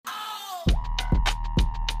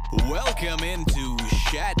Welcome into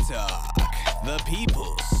Shat Talk, the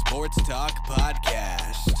People's Sports Talk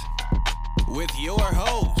Podcast, with your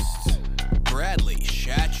host, Bradley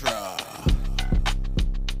Shatra.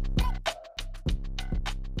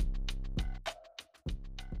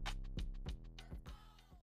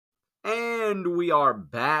 And we are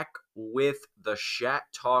back with the Shat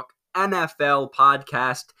Talk NFL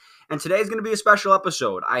podcast. And today's going to be a special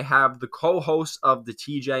episode. I have the co-hosts of the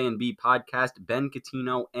TJ and B podcast, Ben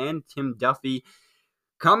Coutinho and Tim Duffy,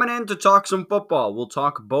 coming in to talk some football. We'll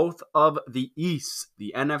talk both of the East,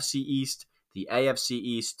 the NFC East, the AFC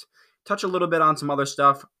East, touch a little bit on some other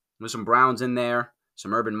stuff. There's some Browns in there,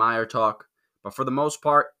 some Urban Meyer talk. But for the most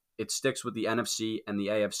part, it sticks with the NFC and the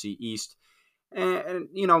AFC East. And,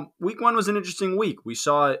 you know, week one was an interesting week. We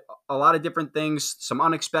saw a lot of different things, some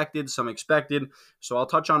unexpected, some expected. So I'll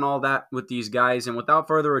touch on all that with these guys. And without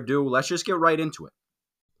further ado, let's just get right into it.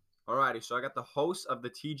 Alrighty, so I got the hosts of the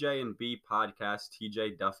TJ and B podcast,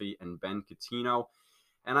 TJ Duffy and Ben Coutinho.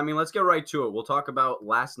 And, I mean, let's get right to it. We'll talk about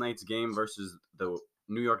last night's game versus the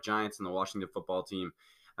New York Giants and the Washington football team.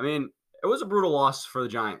 I mean, it was a brutal loss for the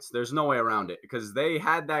Giants. There's no way around it because they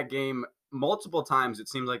had that game multiple times. It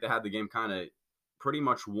seems like they had the game kind of pretty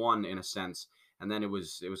much won in a sense, and then it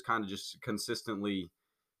was kind of just consistently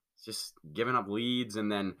just giving up leads.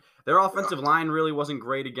 And then their offensive line really wasn't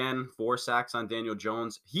great again. 4 sacks on Daniel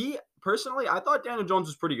Jones. I thought Daniel Jones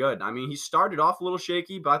was pretty good. I mean, he started off a little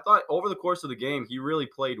shaky, but I thought over the course of the game he really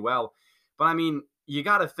played well. But I mean, you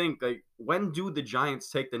got to think, like, when do the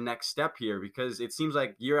Giants take the next step here? Because it seems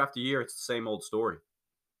like year after year it's the same old story.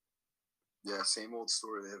 Yeah, same old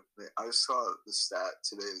story. I just saw the stat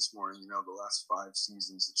this morning. You know, the last 5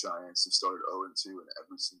 seasons, the Giants have started 0-2 in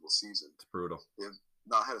every single season. It's brutal. They have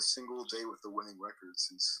not had a single day with the winning record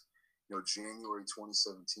since, January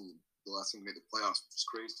 2017. The last time they made the playoffs, which is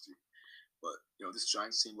crazy. But, this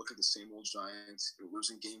Giants team, look at the same old Giants,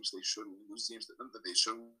 losing games they should win, losing games that they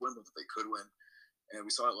should win, but that they could win. And we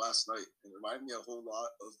saw it last night. It reminded me a whole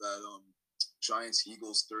lot of that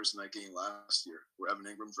Giants-Eagles Thursday night game last year, where Evan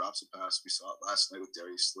Ingram drops a pass. We saw it last night with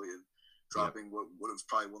Darius Slayton dropping what would have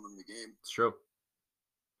probably won them the game. It's true.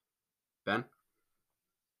 Ben?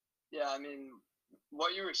 Yeah, I mean,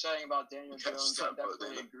 what you were saying about Daniel Jones, I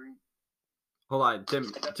definitely agree. Hold on,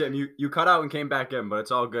 Tim, you cut out and came back in, but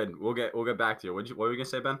it's all good. We'll get back to you. What were you gonna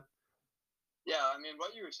say, Ben? Yeah, I mean,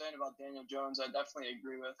 what you were saying about Daniel Jones, I definitely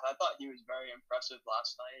agree with. I thought he was very impressive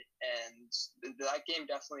last night, and that game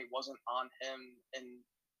definitely wasn't on him. And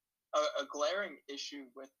a glaring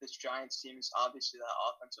issue with this Giants team is obviously that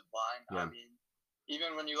offensive line. Yeah. I mean,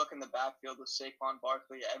 even when you look in the backfield with Saquon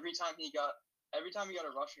Barkley, every time he got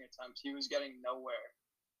a rushing attempt, he was getting nowhere.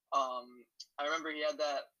 I remember he had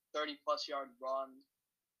that 30-plus yard run,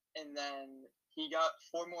 and then he got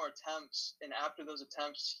 4 more attempts, and after those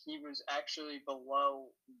attempts, he was actually below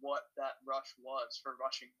what that rush was for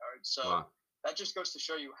rushing yards. So That just goes to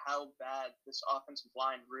show you how bad this offensive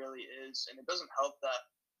line really is, and it doesn't help that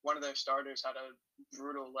one of their starters had a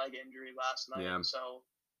brutal leg injury last night. Yeah. So,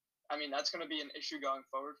 I mean, that's going to be an issue going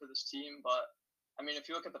forward for this team, but, I mean, if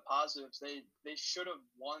you look at the positives, they should have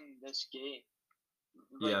won this game.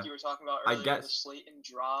 Like you were talking about earlier, the Slayton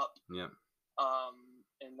drop. Yeah.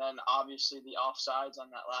 And then obviously the offsides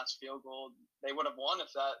on that last field goal, they would have won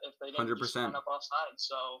if they didn't 100%. Just line up offside.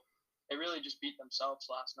 So they really just beat themselves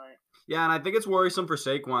last night. Yeah, and I think it's worrisome for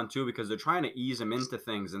Saquon too because they're trying to ease him into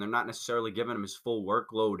things and they're not necessarily giving him his full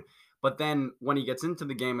workload. But then when he gets into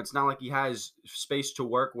the game, it's not like he has space to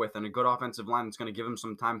work with and a good offensive line that's going to give him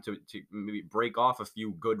some time to maybe break off a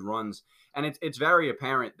few good runs. And it's very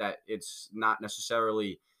apparent that it's not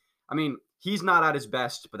necessarily – I mean, he's not at his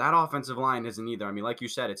best, but that offensive line isn't either. I mean, like you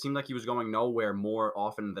said, it seemed like he was going nowhere more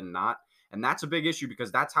often than not. And that's a big issue because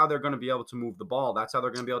that's how they're going to be able to move the ball. That's how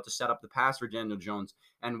they're going to be able to set up the pass for Daniel Jones.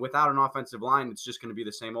 And without an offensive line, it's just going to be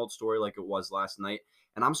the same old story like it was last night.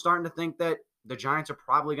 And I'm starting to think that the Giants are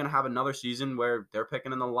probably going to have another season where they're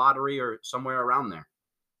picking in the lottery or somewhere around there.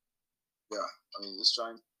 Yeah, I mean, this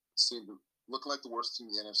Giants team looking like the worst team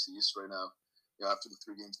in the NFC East right now. After the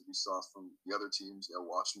 3 games that we saw from the other teams,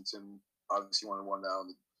 Washington obviously 1-1 now.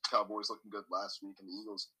 The Cowboys looking good last week, and the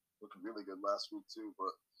Eagles looking really good last week too.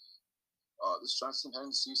 But this Giants team heading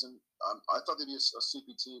the season, I thought they'd be a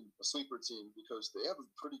sleeper team because they have a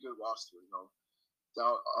pretty good roster.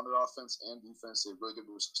 Down on their offense and defense, they have really good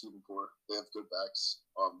receiving core. They have good backs.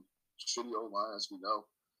 Shitty O-line, as we know.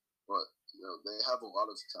 But, they have a lot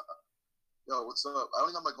of time. Yo, what's up? I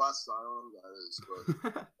don't have my glasses on. I don't know who that is.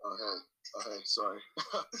 But, hey, sorry.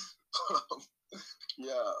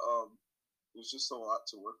 There's just a lot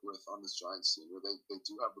to work with on this Giants team. Where they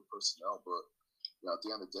do have the personnel, but at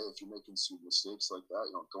the end of the day, if you're making stupid mistakes like that,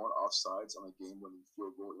 going offsides on a game-winning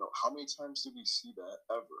field goal, how many times did we see that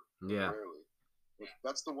ever? Yeah. Rarely.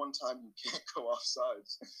 That's the one time you can't go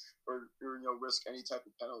offsides or risk any type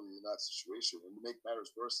of penalty in that situation. And to make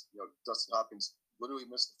matters worse, Dustin Hopkins literally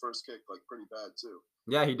missed the first kick pretty bad too.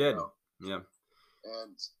 Yeah, he did. Yeah.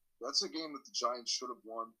 And that's a game that the Giants should have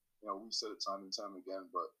won. We've said it time and time again,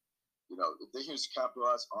 but if they can just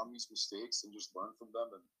capitalize on these mistakes and just learn from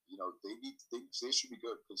them, and they should be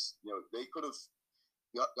good because they could have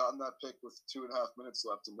gotten that pick with 2.5 minutes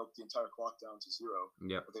left and milked the entire clock down to 0.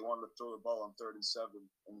 Yeah. But they wanted to throw the ball on 3rd and 7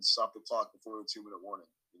 and stop the clock before the 2-minute warning.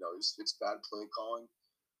 It's bad play calling.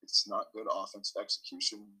 It's not good offensive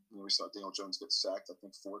execution. We saw Daniel Jones get sacked, I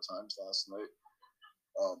think, 4 times last night.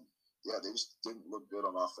 They just didn't look good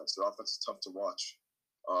on offense. Their offense is tough to watch.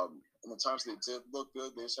 And the times they did look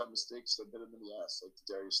good, they just had mistakes that bit them in the ass, like the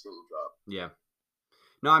Darius Slay drop. Yeah.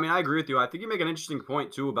 No, I mean, I agree with you. I think you make an interesting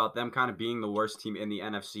point, too, about them kind of being the worst team in the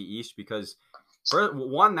NFC East because, for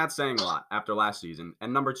one, that's saying a lot after last season.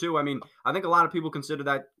 And number 2, I mean, I think a lot of people consider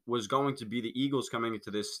that was going to be the Eagles coming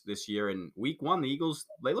into this year. And week 1, the Eagles,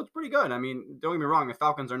 they looked pretty good. I mean, don't get me wrong, the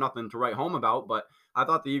Falcons are nothing to write home about, but I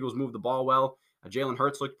thought the Eagles moved the ball well. Jalen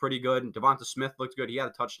Hurts looked pretty good. Devonta Smith looked good. He had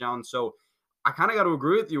a touchdown. So I kind of got to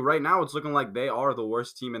agree with you. Right now, it's looking like they are the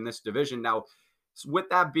worst team in this division. Now, with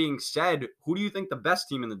that being said, who do you think the best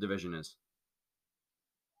team in the division is?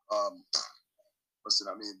 Listen,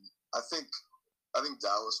 I mean, I think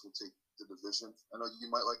Dallas will take the division. I know you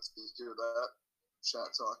might like to hear that chat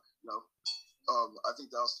talk. I think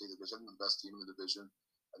Dallas will take the division. I think the best team in the division.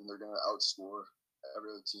 I think they're going to outscore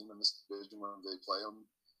every other team in this division when they play them.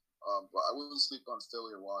 But I wouldn't sleep on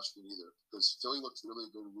Philly or Washington either because Philly looked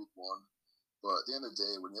really good in week 1. But at the end of the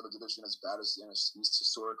day, when you have a division as bad as the NFC East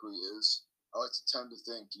historically is, I like to tend to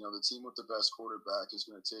think, the team with the best quarterback is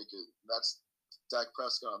going to take it. That's Dak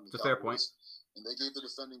Prescott on the Cowboys. Fair point. And they gave the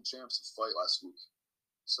defending champs a fight last week.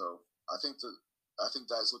 So I think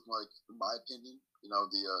that is looking like, in my opinion,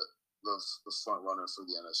 the front runner for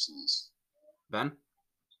the NFC East. Ben?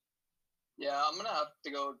 Yeah, I'm going to have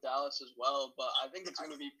to go with Dallas as well, but I think it's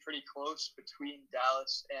going to be pretty close between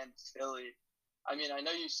Dallas and Philly. I mean, I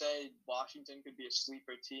know you say Washington could be a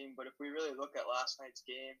sleeper team, but if we really look at last night's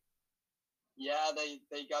game, yeah,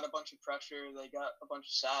 they got a bunch of pressure, they got a bunch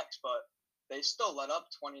of sacks, but they still let up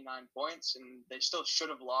 29 points, and they still should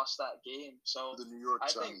have lost that game. So the New York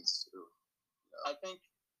Giants too. Yeah.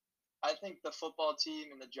 I think the football team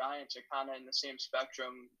and the Giants are kind of in the same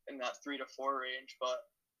spectrum in that 3 to 4 range, but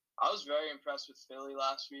I was very impressed with Philly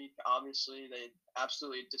last week. Obviously, they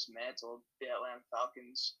absolutely dismantled the Atlanta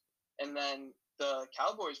Falcons. And then the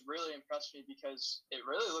Cowboys really impressed me because it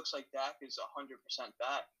really looks like Dak is 100%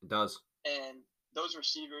 back. It does. And those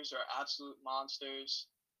receivers are absolute monsters.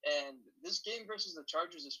 And this game versus the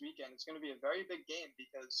Chargers this weekend, it's going to be a very big game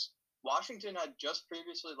because Washington had just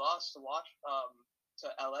previously lost to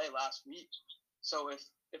LA last week. So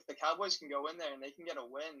if the Cowboys can go in there and they can get a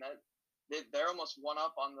win, they're almost one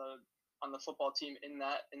up on the football team in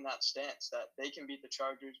that stance that they can beat the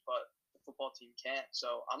Chargers, but the football team can't.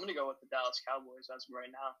 So I'm going to go with the Dallas Cowboys as of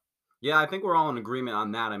right now. Yeah, I think we're all in agreement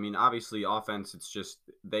on that. I mean, obviously, offense, it's just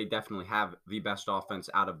they definitely have the best offense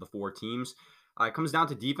out of the 4 teams. It comes down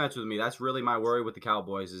to defense with me. That's really my worry with the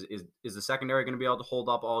Cowboys is the secondary going to be able to hold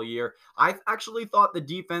up all year? I actually thought the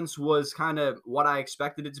defense was kind of what I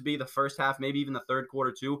expected it to be the first half, maybe even the third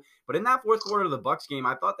quarter too. But in that fourth quarter of the Bucs game,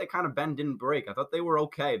 I thought they kind of bend didn't break. I thought they were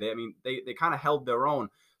okay. They kind of held their own.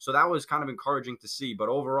 So that was kind of encouraging to see. But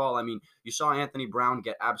overall, I mean, you saw Anthony Brown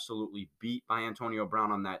get absolutely beat by Antonio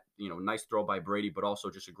Brown on that, nice throw by Brady, but also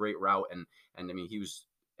just a great route. And I mean,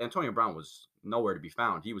 Antonio Brown was nowhere to be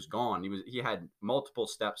found. He was gone. He had multiple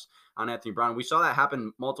steps on Anthony Brown. We saw that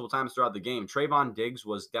happen multiple times throughout the game. Trayvon Diggs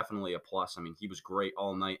was definitely a plus. I mean, he was great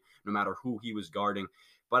all night, no matter who he was guarding.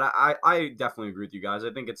 But I definitely agree with you guys.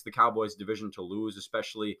 I think it's the Cowboys' division to lose,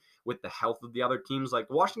 especially with the health of the other teams. Like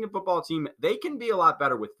the Washington football team, they can be a lot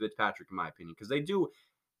better with Fitzpatrick, in my opinion, because they do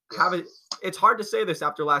have it. It's hard to say this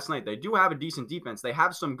after last night. They do have a decent defense. They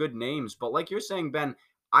have some good names. But like you're saying, Ben,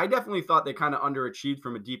 I definitely thought they kind of underachieved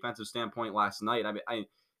from a defensive standpoint last night. I mean,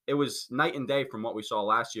 it was night and day from what we saw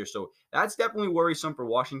last year. So that's definitely worrisome for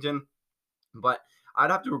Washington. But I'd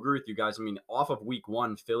have to agree with you guys. I mean, off of week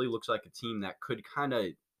 1, Philly looks like a team that could kind of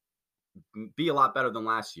be a lot better than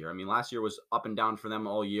last year. I mean, last year was up and down for them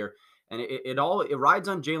all year. And it rides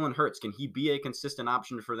on Jalen Hurts. Can he be a consistent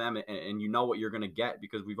option for them? And you know what you're going to get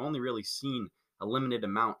because we've only really seen a limited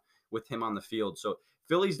amount with him on the field. So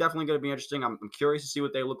Philly's definitely going to be interesting. I'm curious to see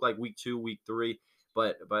what they look like week 2, week 3.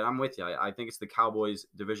 But I'm with you. I think it's the Cowboys'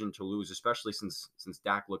 division to lose, especially since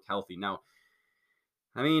Dak looked healthy. Now,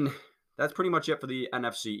 I mean, that's pretty much it for the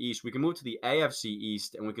NFC East. We can move to the AFC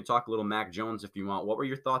East, and we can talk a little Mac Jones if you want. What were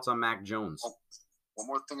your thoughts on Mac Jones? One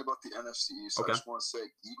more thing about the NFC East. Okay. I just want to say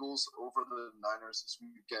Eagles over the Niners this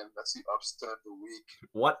weekend. That's the upset of the week.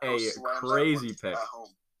 What a crazy pick. At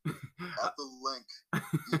home. At the link.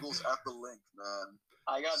 Eagles at the link, man.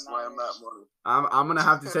 I got Slam Niners. that money. I'm gonna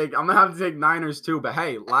have to take Niners too. But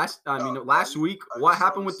hey, last week, what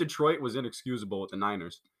happened with Detroit was inexcusable with the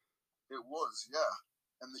Niners. It was, yeah.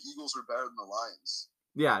 And the Eagles are better than the Lions.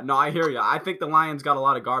 Yeah, no, I hear you. I think the Lions got a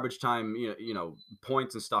lot of garbage time,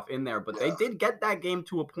 points and stuff in there, but they did get that game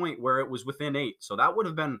to a point where it was within 8. So that would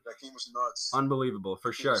have been that game was nuts. Unbelievable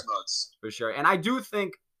for sure. Nuts. For sure. And I do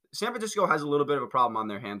think San Francisco has a little bit of a problem on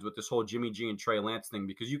their hands with this whole Jimmy G and Trey Lance thing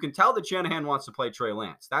because you can tell that Shanahan wants to play Trey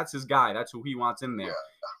Lance. That's his guy. That's who he wants in there. Yeah.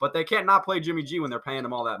 But they can't not play Jimmy G when they're paying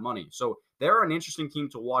him all that money. So they're an interesting team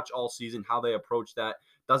to watch all season, how they approach that.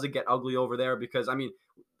 Does it get ugly over there? Because,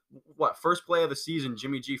 first play of the season,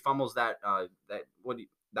 Jimmy G fumbles that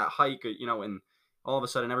hike, and all of a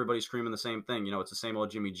sudden everybody's screaming the same thing. It's the same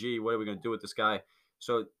old Jimmy G. What are we going to do with this guy?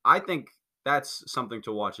 So I think that's something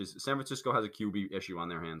to watch. Is San Francisco has a QB issue on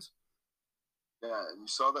their hands. Yeah, and you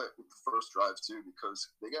saw that with the first drive too, because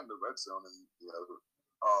they get in the red zone and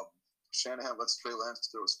Shanahan lets Trey Lance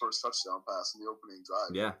throw his first touchdown pass in the opening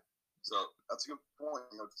drive. Yeah. So that's a good point.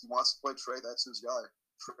 If he wants to play Trey, that's his guy.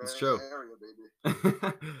 Trey it's true. Area, baby.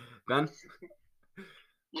 Ben?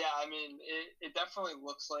 Yeah, it definitely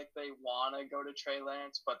looks like they want to go to Trey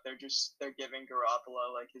Lance, but they're giving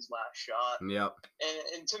Garoppolo like his last shot. Yep.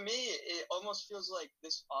 And to me, it almost feels like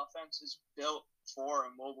this offense is built for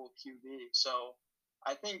a mobile QB. So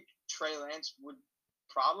I think Trey Lance would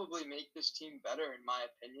probably make this team better, in my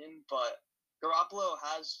opinion. But Garoppolo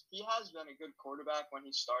has been a good quarterback when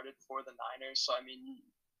he started for the Niners. So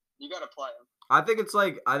you got to play him. I think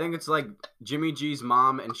it's like Jimmy G's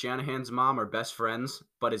mom and Shanahan's mom are best friends,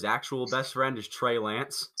 but his actual best friend is Trey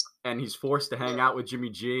Lance, and he's forced to hang out with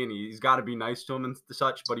Jimmy G, and he's got to be nice to him and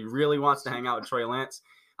such, but he really wants to hang out with Trey Lance.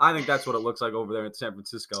 I think that's what it looks like over there in San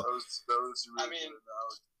Francisco. That was really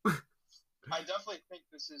good. I definitely think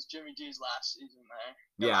this is Jimmy G's last season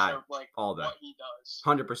there. No matter, all that. What he does.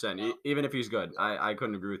 100%. Even if he's good. I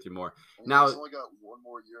couldn't agree with you more. Now he's only got one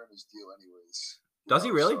more year in his deal anyways. Does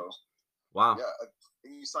he really? So, wow. Yeah, I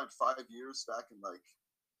think he signed 5 years back in it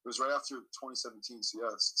was right after 2017. So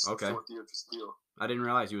it's the 4th year of his deal. I didn't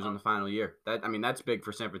realize he was on the final year. That's big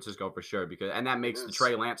for San Francisco for sure and that makes the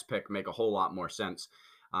Trey Lance pick make a whole lot more sense.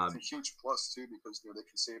 It's a huge plus too because they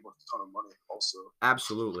can save a ton of money also.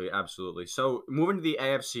 Absolutely. So moving to the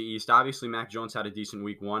AFC East, obviously Mac Jones had a decent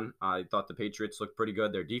week 1. I thought the Patriots looked pretty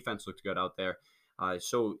good. Their defense looked good out there.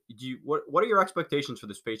 So what are your expectations for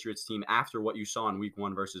this Patriots team after what you saw in week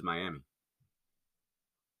 1 versus Miami?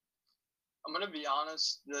 I'm gonna be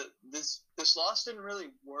honest. This loss didn't really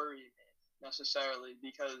worry me necessarily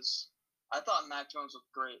because I thought Mac Jones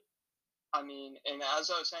looked great. And as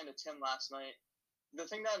I was saying to Tim last night, the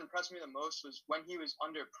thing that impressed me the most was when he was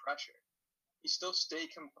under pressure. He still stayed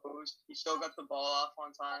composed. He still got the ball off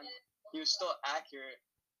on time. He was still accurate.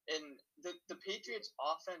 And the Patriots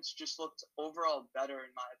offense just looked overall better,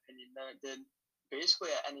 in my opinion, than it did basically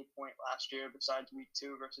at any point last year besides week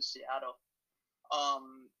 2 versus Seattle.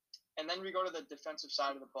 And then we go to the defensive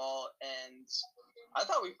side of the ball, and I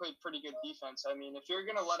thought we played pretty good defense. If you're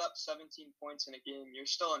going to let up 17 points in a game, you're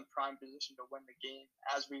still in prime position to win the game,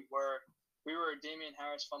 as we were. We were a Damian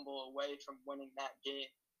Harris fumble away from winning that game.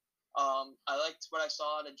 I liked what I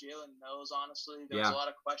saw out of Jalen Mills, honestly. There was a lot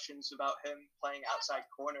of questions about him playing outside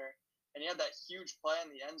corner. And he had that huge play in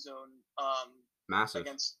the end zone massive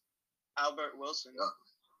against Albert Wilson. Yeah.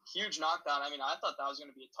 Huge knockdown. I thought that was going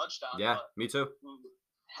to be a touchdown. Yeah, me too.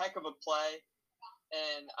 Heck of a play.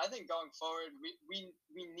 And I think going forward, we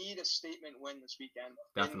need a statement win this weekend.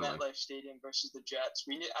 Definitely. In MetLife Stadium versus the Jets.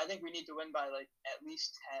 I think we need to win by at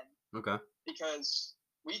least 10. Okay. Because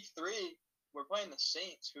week 3, we're playing the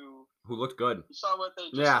Saints, who looked good. You saw what they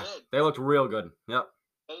just did. They looked real good. Yep.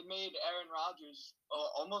 They made Aaron Rodgers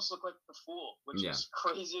almost look like the fool, which is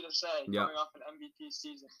crazy to say coming off an MVP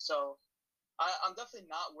season. So I'm definitely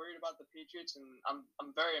not worried about the Patriots, and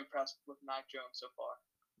I'm very impressed with Mac Jones so far.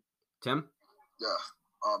 Tim? Yeah.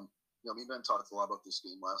 Me and Ben talked a lot about this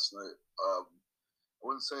game last night. I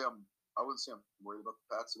wouldn't say I'm worried about the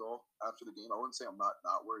Pats at all after the game. I wouldn't say I'm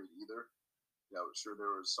not worried either. Yeah, sure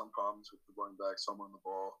there was some problems with the running back, someone on the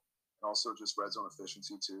ball, and also just red zone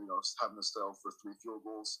efficiency too. Just having to settle for 3 field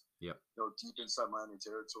goals. Yep. Deep inside Miami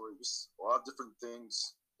territory, just a lot of different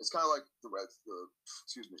things. It's kind of like the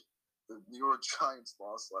New York Giants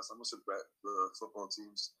lost last. I almost said the football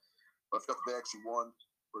teams, but I forgot that they actually won.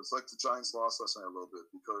 But it's like the Giants lost last night a little bit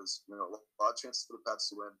because, a lot of chances for the Pats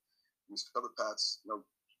to win. You saw the Pats, I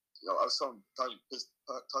was talking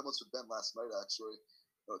about with Ben last night, actually.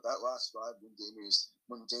 That last drive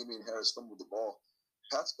when Damian Harris fumbled the ball,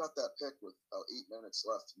 Pats got that pick with about 8 minutes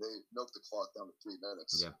left. They milked the clock down to 3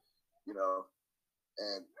 minutes. Yeah.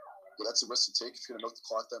 And that's a risk to take if you're going to milk the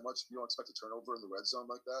clock that much. You don't expect a turnover in the red zone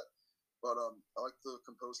like that. But I like the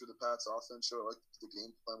composure of the Pats offense. I like the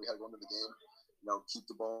game plan we had going into the game. Keep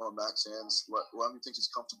the ball in Mac's hands. Let him think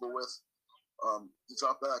he's comfortable with. He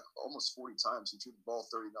dropped back almost 40 times. He threw the ball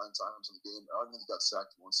 39 times in the game. I don't think he got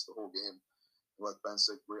sacked once the whole game. Like Ben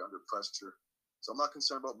said, great under pressure. So I'm not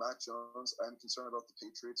concerned about Mac Jones. I am concerned about the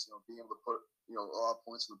Patriots, being able to put, a lot of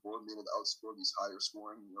points on the board and being able to outscore these higher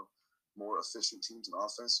scoring, more efficient teams in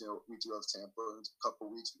offense. We do have Tampa in a couple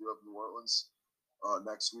of weeks. We do have New Orleans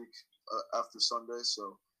next week after Sunday.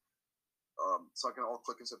 So it's not going to all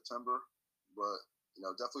click in September, but,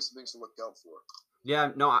 definitely some things to look out for. Yeah,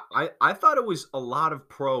 no, I thought it was a lot of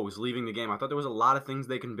pros leaving the game. I thought there was a lot of things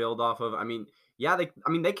they can build off of. I mean,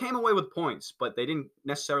 they came away with points, but they didn't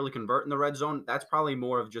necessarily convert in the red zone. That's probably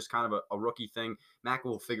more of just kind of a rookie thing. Mac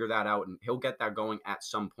will figure that out, and he'll get that going at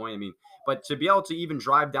some point. I mean, but to be able to even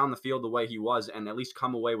drive down the field the way he was and at least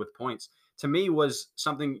come away with points, to me was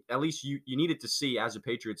something at least you needed to see as a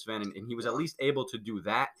Patriots fan, and he was at least able to do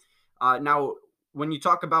that. Now, when you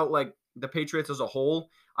talk about like the Patriots as a whole,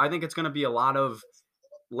 I think it's going to be a lot of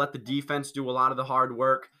let the defense do a lot of the hard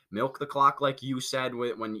work, milk the clock, like you said,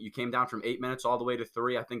 when you came down from 8 minutes all the way to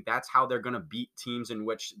 3. I think that's how they're going to beat teams in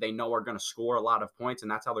which they know are going to score a lot of points,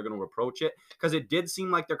 and that's how they're going to approach it, because it did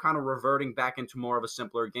seem like they're kind of reverting back into more of a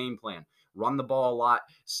simpler game plan. Run the ball a lot,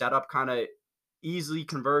 set up kind of easy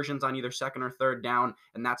conversions on either second or third down,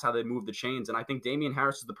 and that's how they move the chains. And I think Damian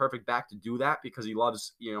Harris is the perfect back to do that because he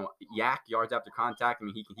loves, yak, yards after contact. I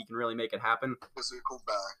mean, he can really make it happen. Physical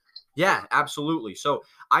back. Yeah, absolutely. So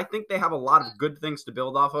I think they have a lot of good things to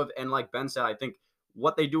build off of. And like Ben said, I think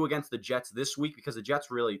what they do against the Jets this week, because the Jets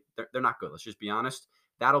really, they're not good. Let's just be honest.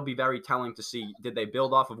 That'll be very telling to see, did they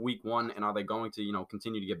build off of week 1 and are they going to,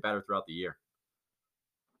 continue to get better throughout the year?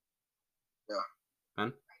 Yeah.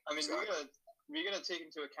 Ben? I mean, we gotta take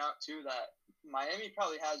into account too that Miami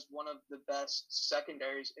probably has one of the best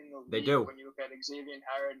secondaries in the league. They do. When you look at Xavier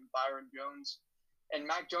Howard and Byron Jones. And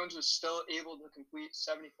Mac Jones was still able to complete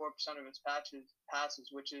 74% of his passes,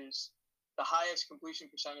 which is the highest completion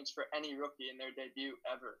percentage for any rookie in their debut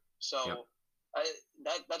ever. So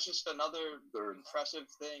that's just another impressive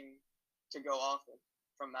thing to go off of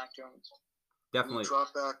from Mac Jones. Definitely. He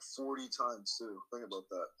dropped back 40 times, too. Think about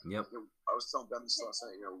that. Yep. I was telling Ben this last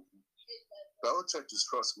night, Belichick just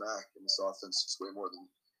trusts Mac in this offense just way more than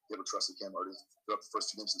he ever trusted Cam Newton throughout the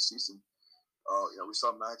first 2 games of the season. We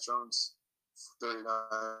saw Mac Jones 39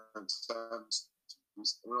 times. We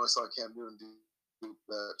only saw Cam Newton do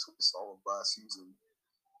that twice all of last season.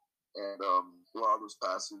 And a lot of these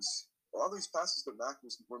passes that Mac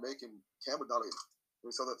were making, Cam would not even.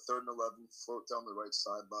 We saw that 3rd and 11 float down the right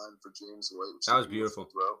sideline for James White. Which that was beautiful.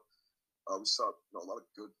 Throw. We saw a lot of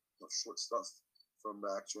good short stuff from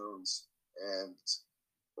Mac Jones. And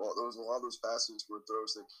a lot of those passes were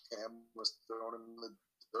throws that Cam was throwing in the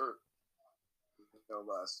dirt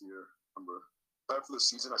last year. Remember, after the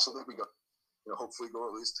season, I still think we got, hopefully go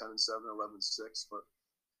at least 10-7, 11-6. But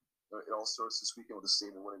it all starts this weekend with a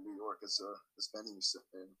statement win in New York. It's Benny was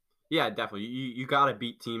saying. Yeah, definitely. You got to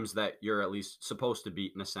beat teams that you're at least supposed to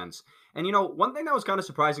beat in a sense. And, one thing that was kind of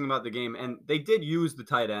surprising about the game, and they did use the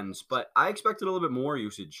tight ends, but I expected a little bit more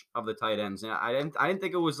usage of the tight ends. And I didn't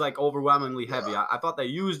think it was like overwhelmingly heavy. I thought they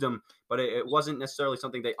used them, but it wasn't necessarily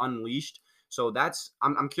something they unleashed. So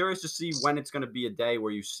I'm curious to see when it's going to be a day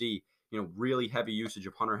where you see, really heavy usage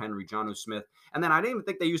of Hunter Henry, Jonnu Smith. And then I didn't even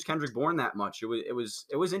think they used Kendrick Bourne that much. It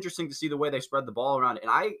was interesting to see the way they spread the ball around.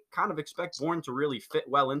 And I kind of expect Bourne to really fit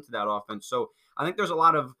well into that offense. So I think there's a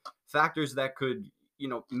lot of factors that could,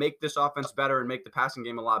 make this offense better and make the passing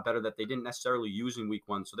game a lot better that they didn't necessarily use in week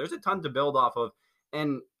 1. So there's a ton to build off of.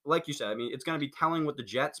 And like you said, I mean, it's going to be telling with the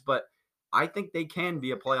Jets, but I think they can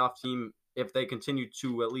be a playoff team if they continue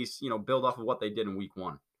to at least, build off of what they did in week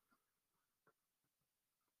 1.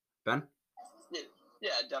 Ben?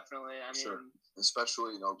 Yeah, definitely. I mean, sure.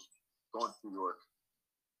 Especially, going to New York.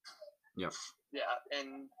 Yeah. Yeah,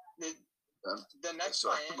 and the next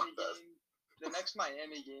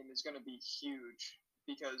Miami game is going to be huge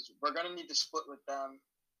because we're going to need to split with them.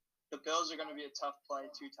 The Bills are going to be a tough play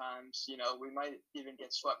 2 times. We might even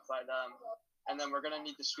get swept by them. And then we're going to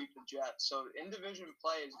need to sweep the Jets. So in-division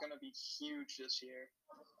play is going to be huge this year.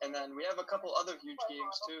 And then we have a couple other huge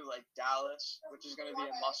games too, like Dallas, which is going to be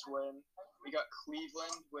a must-win. We got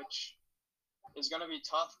Cleveland, which is going to be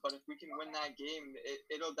tough. But if we can win that game,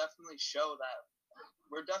 it'll definitely show that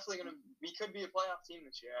we're definitely we could be a playoff team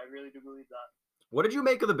this year. I really do believe that. What did you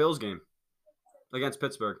make of the Bills game against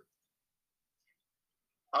Pittsburgh?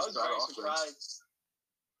 I was very surprised.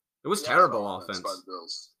 It was terrible offense. By the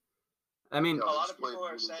Bills. I mean, a lot of people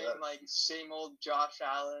are saying like same old Josh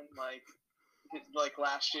Allen, like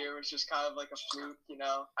last year was just kind of like a fluke, you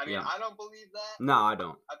know. I mean, I don't believe that. No, I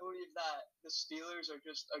don't. I believe that the Steelers are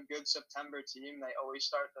just a good September team. They always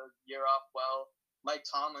start the year off well. Mike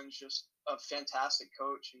Tomlin's just a fantastic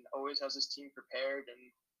coach and always has his team prepared.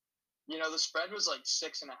 And you know, the spread was like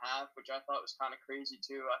 6.5, which I thought was kind of crazy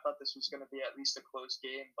too. I thought this was going to be at least a close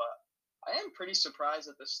game, but I am pretty surprised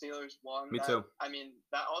that the Steelers won. Me too. I mean,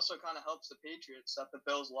 that also kind of helps the Patriots that the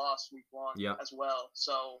Bills lost week 1 as well.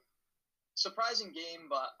 So, surprising game,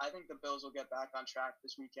 but I think the Bills will get back on track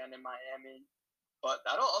this weekend in Miami. But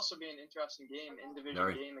that'll also be an interesting game,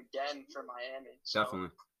 in-division game again for Miami. So.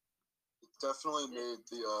 Definitely. It definitely made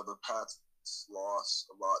the Pats loss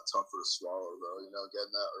a lot tougher to swallow, though. You know,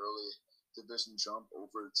 getting that early division jump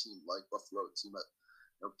over a team like Buffalo, a team that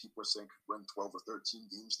people are saying could win 12 or 13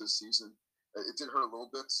 games this season. It did hurt a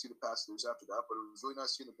little bit to see the Pats lose after that, but it was really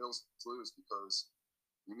nice seeing the Bills lose because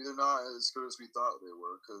maybe they're not as good as we thought they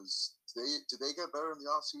were. Because did they get better in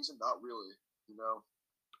the offseason? Not really, you know.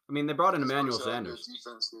 I mean, they brought in Emmanuel Sanders.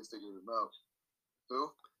 Defense, they figured it out.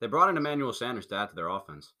 Who? They brought in Emmanuel Sanders to add to their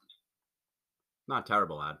offense. Not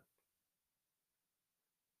terrible, ad.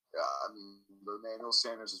 Yeah, I mean, Emmanuel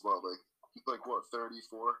Sanders as well. He's like what,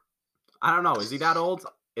 34? I don't know. Is he that old?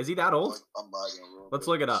 Is he that old? I'm lagging a little Let's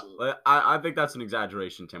bit. look it up. I think that's an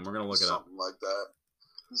exaggeration, Tim. We're going to look it up. Something like that.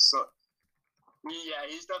 He's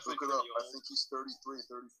definitely look it up. old. I think he's 33,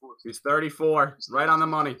 34. He's 34. Right on the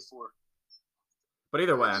money. 34. But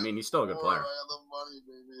either way, I mean, he's still a good player. Right on the money,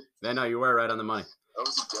 baby. Yeah, no, you were right on the money. That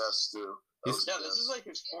was a guess, too. This is like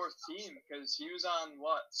his 4th team because he was on,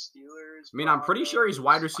 Steelers? I mean, I'm pretty sure he's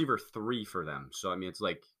wide receiver 3 for them. So, I mean, it's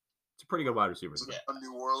a pretty good wide receiver.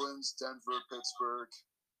 New Orleans, Denver, Pittsburgh.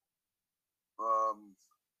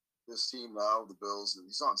 This team now, the Bills, and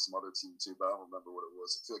he's on some other team too, but I don't remember what it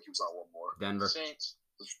was. I feel like he was on one more. Denver. Saints,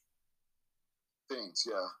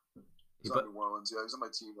 yeah. He's on New Orleans. Yeah, he was on my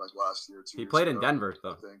team like last year too. He played in Denver,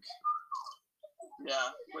 though. I think.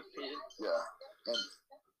 Yeah, with Peyton. Yeah,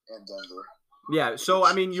 and Denver. Yeah, so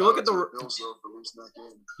I mean, you look at the Bills though for losing that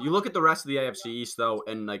game. You look at the rest of the AFC East though,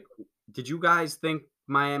 and did you guys think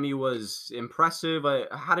Miami was impressive?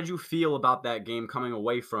 How did you feel about that game coming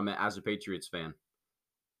away from it as a Patriots fan?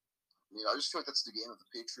 I mean, I just feel like that's the game that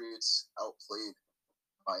the Patriots outplayed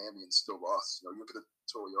Miami and still lost. You know, you look at the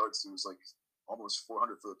total yards; it was like almost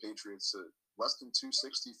 400 for the Patriots, less than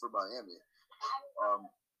 260 for Miami.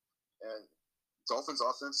 And Dolphins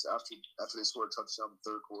offense after they scored a touchdown in the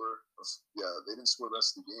third quarter, they didn't score the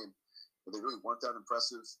rest of the game, but they really weren't that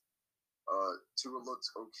impressive. Tua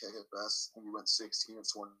looked okay at best, and he went 16 of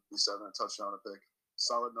 27, a touchdown, a pick.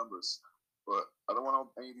 Solid numbers. But I don't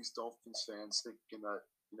want any of these Dolphins fans thinking that,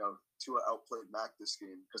 Tua outplayed Mac this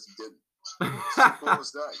game, because he didn't. Simple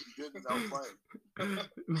as that. He didn't outplay him.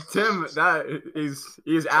 Tim,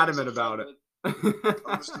 he's adamant about it.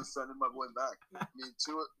 I'm just defending my boy Mac. I mean,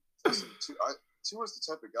 Tua's the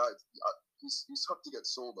type of guy, he's tough to get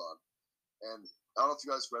sold on. And I don't know if you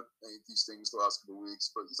guys read any of these things the last couple of weeks,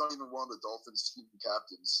 but he's not even one of the Dolphins team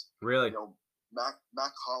captains. Really?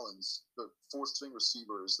 Mac Hollins, the 4th-string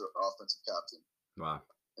receiver, is the offensive captain. Wow.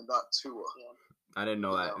 And not Tua. Yeah. I didn't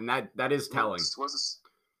know that. And that is telling.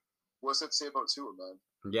 What's that say about Tua, man?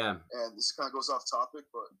 Yeah. And this kind of goes off topic,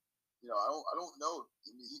 but, I don't know.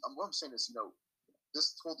 I mean, what I'm saying is,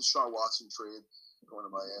 this whole Deshaun Watson trade going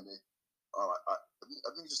to Miami,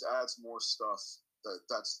 I think it just adds more stuff.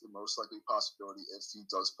 That's the most likely possibility if he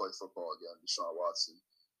does play football again, Deshaun Watson.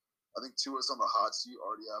 I think Tua's on the hot seat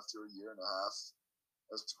already after a year and a half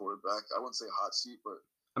as quarterback. I wouldn't say hot seat, but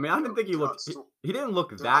I mean, I didn't think he looked. He didn't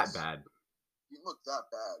look that bad. He didn't look that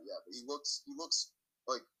bad, yeah. But he looks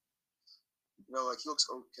like, like he looks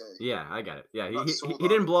okay. Yeah, I get it. Yeah, he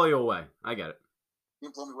didn't blow you away. I get it. He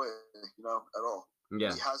didn't blow me away, at all.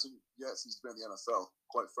 Yeah. He hasn't yet since he's been in the NFL,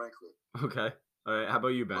 quite frankly. Okay. All right. How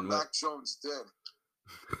about you, Ben? But Mac Jones did.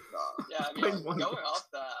 Nah. Yeah, I mean, going off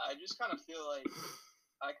that, I just kind of feel like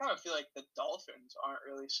the Dolphins aren't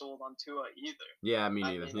really sold on Tua either. Yeah, me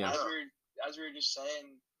neither. I mean, as we were just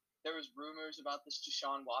saying, there was rumors about this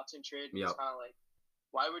Deshaun Watson trade. And it's kind of like,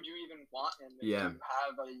 why would you even want him if you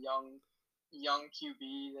have a young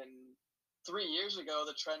QB? And 3 years ago,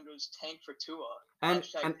 the trend was tank for Tua. And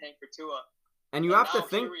tank for Tua. And you have to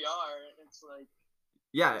think. Here we are. It's like,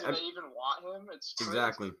 yeah. do they even want him? It's crazy.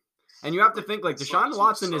 Exactly. And you have to think, like, it's Deshaun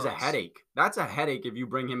Watson is a superstars. headache. That's a headache if you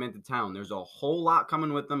bring him into town. There's a whole lot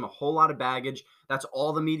coming with him, a whole lot of baggage. That's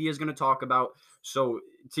all the media is going to talk about. So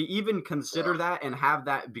to even consider that and have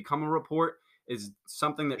that become a report is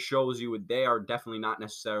something that shows you they are definitely not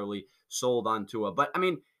necessarily sold on Tua. But, I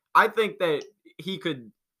mean, I think that he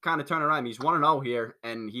could kind of turn around. He's 1-0 here,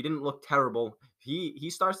 and he didn't look terrible. He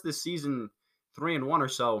starts this season 3-1 or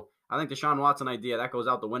so. I think Deshaun Watson idea, that goes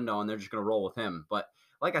out the window, and they're just going to roll with him. But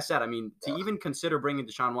like I said, I mean, to even consider bringing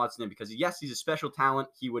Deshaun Watson in, because yes, he's a special talent.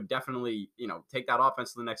 He would definitely, take that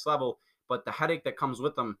offense to the next level. But the headache that comes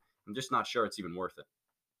with him, I'm just not sure it's even worth it.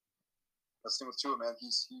 That's the thing with Tua, man.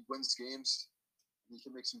 He wins games. He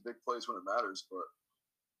can make some big plays when it matters, but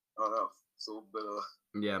I don't know. It's a little bit of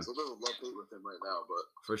love-hate with him right now, but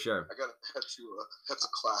for sure. I got to have to that's a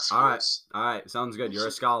class. All right. Sounds good. You're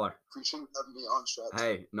a scholar. Appreciate you having me on, Chat.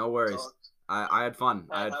 Hey, no worries. I had fun.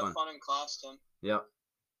 I had fun. Have fun in class, Tim. Yep.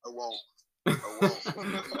 I won't.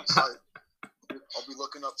 I'll be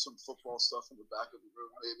looking up some football stuff in the back of the room,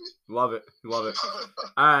 maybe. Love it.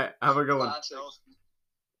 All right. Have a good one. I'll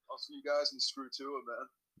see you guys and screw Tua, man.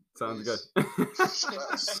 Sounds good.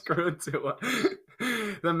 Screw Tua.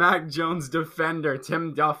 The Mac Jones defender,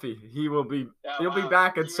 Tim Duffy. He'll be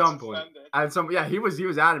back at some point. He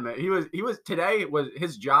was adamant. He was today was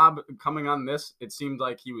his job coming on this. It seemed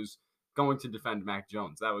like he was going to defend Mac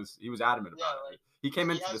Jones. He was adamant about it. He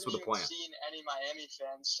came into this with a plan. He hasn't even seen any Miami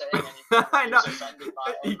fans saying anything. I know.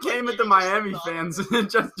 He came into Miami fans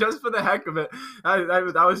just for the heck of it.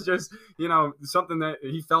 That was just, something that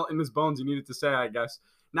he felt in his bones he needed to say, I guess.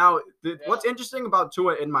 Now, what's interesting about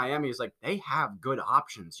Tua in Miami is, like, they have good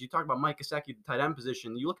options. You talk about Mike Gesicki, the tight end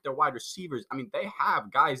position. You look at their wide receivers. I mean, they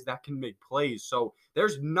have guys that can make plays. So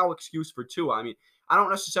there's no excuse for Tua. I mean, I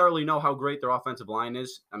don't necessarily know how great their offensive line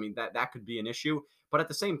is. I mean, that could be an issue. But at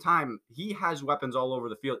the same time, he has weapons all over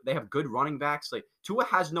the field. They have good running backs. Like, Tua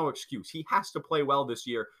has no excuse. He has to play well this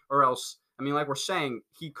year, or else, I mean, like we're saying,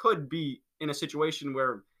 he could be in a situation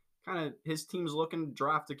where kind of his team's looking to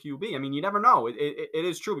draft a QB. I mean, you never know. It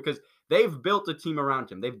is true because they've built a team around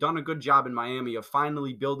him. They've done a good job in Miami of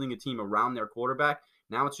finally building a team around their quarterback.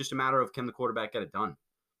 Now it's just a matter of, can the quarterback get it done?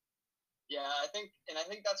 Yeah, I think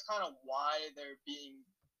that's kind of why they're being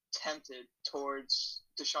tempted towards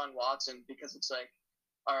Deshaun Watson, because it's like,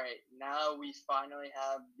 all right, now we finally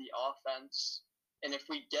have the offense, and if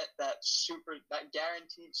we get that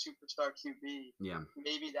guaranteed superstar QB,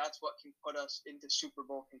 maybe that's what can put us into Super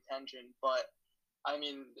Bowl contention. But I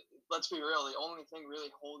mean, let's be real, the only thing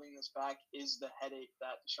really holding this back is the headache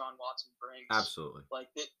that Deshaun Watson brings. Absolutely.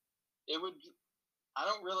 Like, it would be, I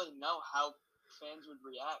don't really know how fans would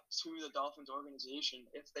react to the Dolphins organization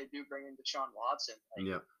if they do bring in Deshaun Watson.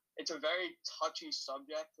 Like, it's a very touchy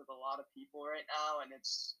subject with a lot of people right now, and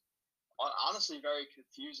it's honestly very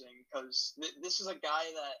confusing because this is a guy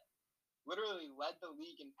that literally led the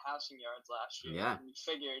league in passing yards last year. Yeah. And you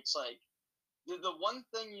figure it's like the one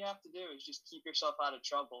thing you have to do is just keep yourself out of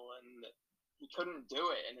trouble, and he couldn't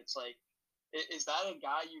do it. And it's like, is that a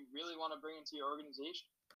guy you really want to bring into your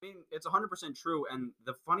organization? I mean, it's 100% true, and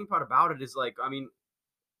the funny part about it is, like, I mean,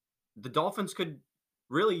 the Dolphins could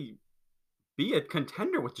really be a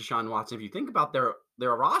contender with Deshaun Watson if you think about their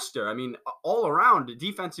roster. I mean, all around,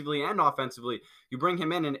 defensively and offensively, you bring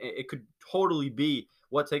him in, and it could totally be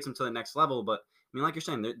what takes him to the next level. But, I mean, like you're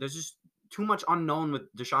saying, there's just too much unknown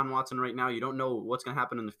with Deshaun Watson right now. You don't know what's going to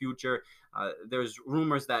happen in the future. There's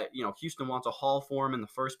rumors that, Houston wants a haul for him in the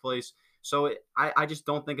first place. So I just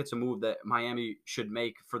don't think it's a move that Miami should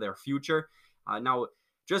make for their future. Now,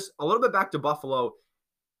 just a little bit back to Buffalo.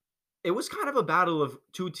 It was kind of a battle of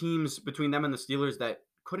two teams between them and the Steelers that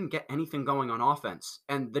couldn't get anything going on offense.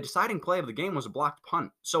 And the deciding play of the game was a blocked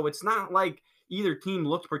punt. So it's not like either team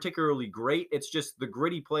looked particularly great. It's just the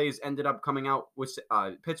gritty plays ended up coming out with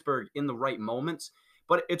Pittsburgh in the right moments.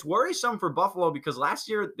 But it's worrisome for Buffalo because last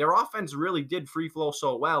year their offense really did free flow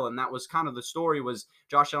so well. And that was kind of the story, was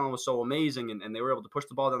Josh Allen was so amazing and they were able to push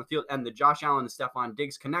the ball down the field. And the Josh Allen and Stephon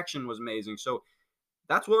Diggs connection was amazing. So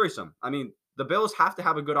that's worrisome. I mean, the Bills have to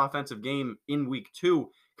have a good offensive game in week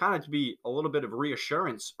 2, kind of to be a little bit of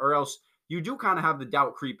reassurance, or else you do kind of have the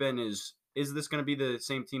doubt creep in. Is this going to be the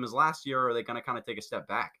same team as last year, or are they going to kind of take a step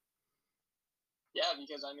back? Yeah,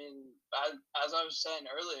 because, I mean, as I was saying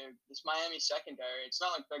earlier, this Miami secondary, it's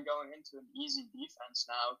not like they're going into an easy defense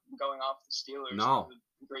now, going off the Steelers. No.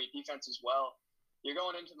 Great defense as well. You're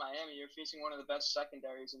going into Miami, you're facing one of the best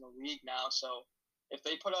secondaries in the league now, so if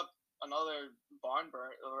they put up another barn burn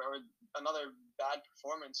or another bad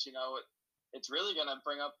performance, it's really going to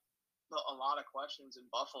bring up a lot of questions in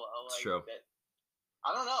Buffalo. Like, true. I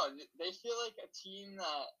don't know. They feel like a team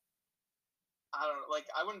that I don't know. Like,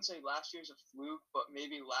 I wouldn't say last year's a fluke, but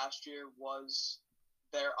maybe last year was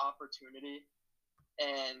their opportunity,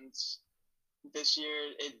 and this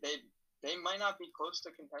year they might not be close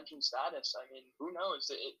to contention status. I mean, who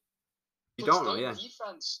knows? You don't know, their yeah.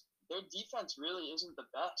 Their defense really isn't the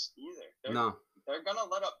best either. No. They're gonna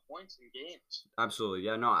let up points in games. Absolutely.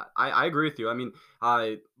 Yeah, no, I agree with you. I mean,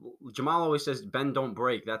 Jamal always says, "Ben, don't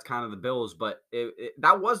break." That's kind of the Bills, but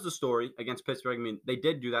that was the story against Pittsburgh. I mean, they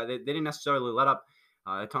did do that. They didn't necessarily let up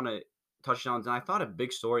a ton of touchdowns, and I thought a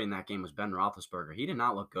big story in that game was Ben Roethlisberger. He did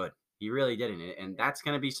not look good. He really didn't, and that's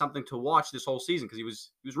going to be something to watch this whole season because he was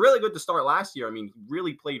really good to start last year. I mean, he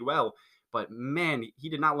really played well, but man, he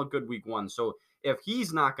did not look good week 1. So if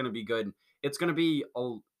he's not going to be good, it's going to be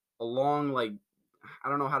a long, like, I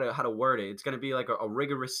don't know how to word it. It's going to be like a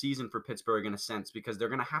rigorous season for Pittsburgh in a sense because they're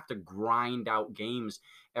going to have to grind out games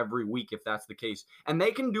every week if that's the case. And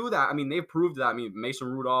they can do that. I mean, they've proved that. I mean, Mason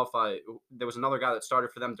Rudolph, there was another guy that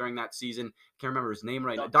started for them during that season. Can't remember his name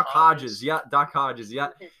right now. Duck Hodges. Yeah, Duck Hodges. Yeah.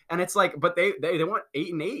 And it's like, but they went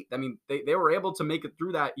 8-8. I mean, they were able to make it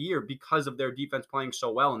through that year because of their defense playing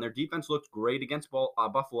so well. And their defense looked great against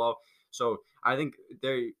Buffalo. So I think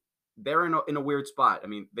they're in a weird spot. I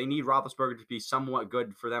mean, they need Roethlisberger to be somewhat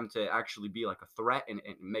good for them to actually be like a threat and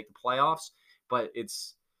make the playoffs, but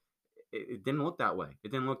it didn't look that way.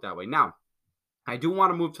 It didn't look that way. Now, I do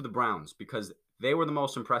want to move to the Browns because they were the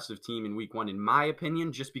most impressive team in week 1, in my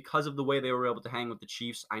opinion, just because of the way they were able to hang with the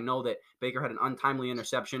Chiefs. I know that Baker had an untimely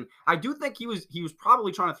interception. I do think he was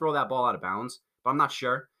probably trying to throw that ball out of bounds, but I'm not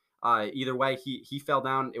sure. Either way, he fell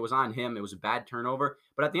down. It was on him. It was a bad turnover.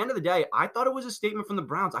 But at the end of the day, I thought it was a statement from the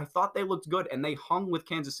Browns. I thought they looked good, and they hung with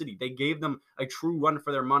Kansas City. They gave them a true run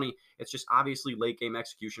for their money. It's just obviously late game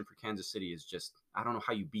execution for Kansas City is just, I don't know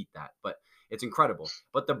how you beat that, but it's incredible.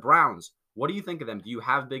 But the Browns, what do you think of them? Do you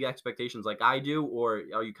have big expectations like I do, or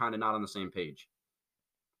are you kind of not on the same page?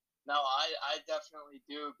 No, I definitely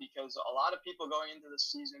do because a lot of people going into the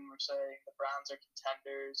season were saying the Browns are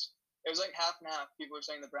contenders. It was like half and half. People were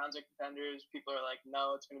saying the Browns are contenders. People are like,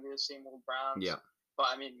 no, it's going to be the same old Browns. Yeah. But,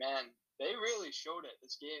 I mean, man, they really showed it.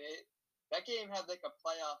 This game, that game had like a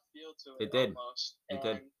playoff feel to it. It did. Almost. It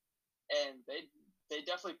did. And they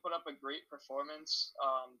definitely put up a great performance.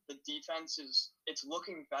 The defense it's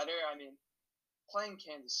looking better. I mean, playing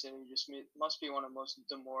Kansas City must be one of the most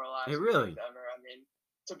demoralizing things ever. I mean,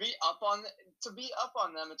 to be up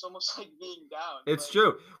on them, it's almost like being down. It's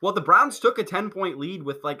true. Well, the Browns took a 10-point lead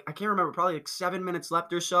with I can't remember, probably like 7 minutes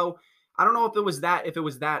left or so. I don't know if it was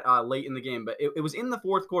that late in the game, but it was in the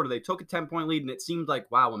fourth quarter. They took a 10-point lead, and it seemed like,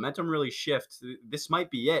 wow, momentum really shifts. This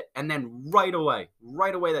might be it. And then right away,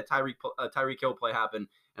 that Tyreek Hill play happened,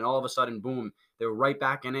 and all of a sudden, boom, they were right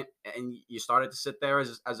back in it. And you started to sit there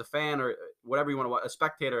as a fan or whatever you want to watch, a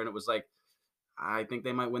spectator, and it was like, I think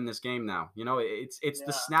they might win this game now. You know, it's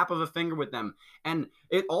the snap of a finger with them. And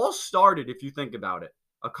it all started, if you think about it,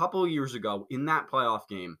 a couple of years ago in that playoff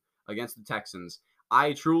game against the Texans.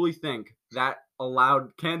 I truly think that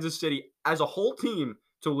allowed Kansas City as a whole team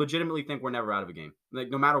to legitimately think we're never out of a game. Like,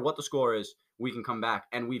 no matter what the score is, we can come back.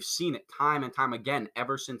 And we've seen it time and time again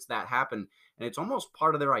ever since that happened. And it's almost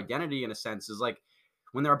part of their identity in a sense, is like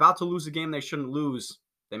when they're about to lose a game they shouldn't lose,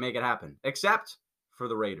 they make it happen. Except for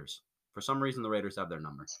the Raiders. For some reason, the Raiders have their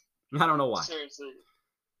number. I don't know why. Seriously.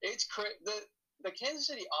 It's the Kansas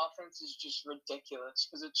City offense is just ridiculous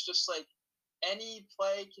because it's just like any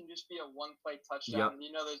play can just be a one-play touchdown. Yep.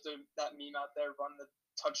 You know, there's that meme out there, run the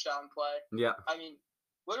touchdown play. Yeah. I mean,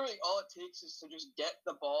 literally all it takes is to just get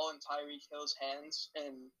the ball in Tyreek Hill's hands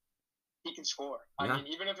and he can score. I mean,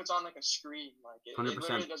 even if it's on like a screen, like it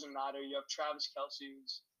literally doesn't matter. You have Travis Kelce,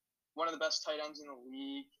 who's one of the best tight ends in the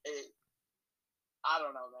league. I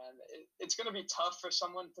don't know, man. It's going to be tough for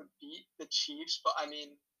someone to beat the Chiefs, but I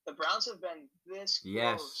mean, the Browns have been this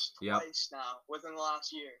close twice now within the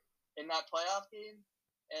last year in that playoff game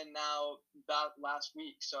and now that last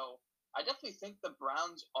week. So I definitely think the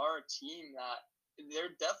Browns are a team that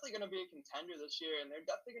they're definitely going to be a contender this year, and they're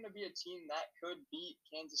definitely going to be a team that could beat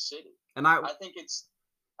Kansas City. And I think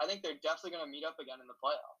they're definitely going to meet up again in the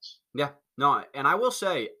playoffs. Yeah, no, and I will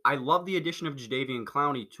say, I love the addition of Jadeveon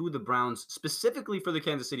Clowney to the Browns, specifically for the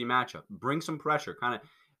Kansas City matchup. Bring some pressure, kind of,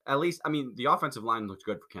 at least, I mean, the offensive line looked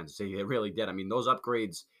good for Kansas City. It really did. I mean, those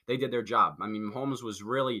upgrades, they did their job. I mean, Mahomes was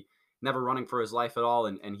really never running for his life at all,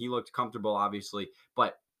 and he looked comfortable, obviously.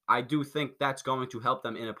 But I do think that's going to help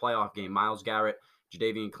them in a playoff game. Myles Garrett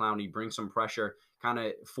Jadeveon Clowney, bring some pressure, kind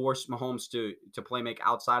of force Mahomes to play make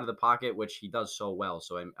outside of the pocket, which he does so well.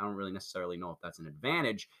 So I don't really necessarily know if that's an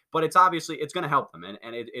advantage, but it's obviously it's going to help them, and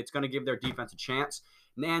it's going to give their defense a chance.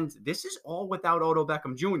 And this is all without Odell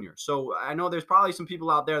Beckham Jr. So I know there's probably some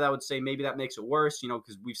people out there that would say maybe that makes it worse,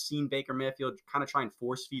 because we've seen Baker Mayfield kind of try and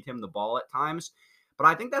force feed him the ball at times. But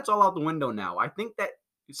I think that's all out the window now. I think that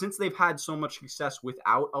since they've had so much success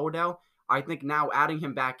without Odell, I think now adding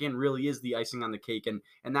him back in really is the icing on the cake, and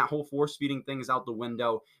that whole force feeding thing is out the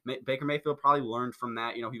window. Baker Mayfield probably learned from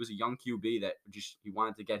that. He was a young QB that he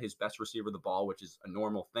wanted to get his best receiver the ball, which is a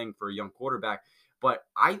normal thing for a young quarterback. But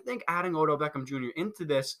I think adding Odell Beckham Jr. into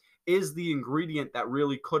this is the ingredient that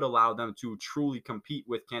really could allow them to truly compete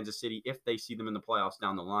with Kansas City if they see them in the playoffs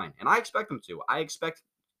down the line. And I expect them to. I expect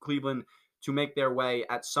Cleveland to make their way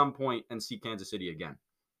at some point and see Kansas City again.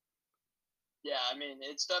 Yeah, I mean,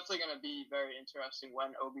 it's definitely going to be very interesting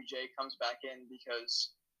when OBJ comes back in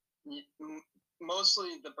because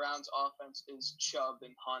mostly the Browns' offense is Chubb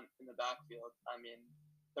and Hunt in the backfield. I mean,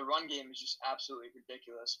 the run game is just absolutely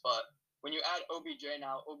ridiculous. But when you add OBJ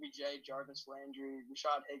now, OBJ, Jarvis Landry,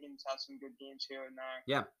 Rashad Higgins has some good games here and there.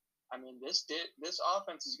 Yeah. I mean, this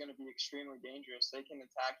offense is going to be extremely dangerous. They can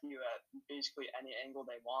attack you at basically any angle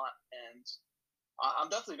they want, and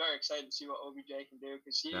I'm definitely very excited to see what OBJ can do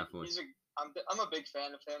because I'm a big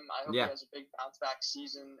fan of him. I hope he has a big bounce back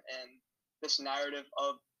season, and this narrative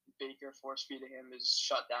of Baker force feeding him is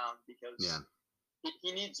shut down because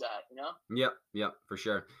he needs that, Yep, for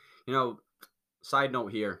sure. Side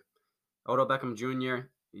note here, Odell Beckham Jr.,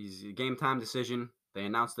 he's a game time decision. They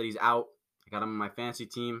announced that he's out. I got him on my fantasy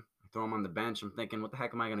team. I throw him on the bench. I'm thinking, what the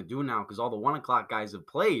heck am I going to do now? Because all the 1 o'clock guys have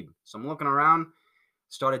played. So I'm looking around.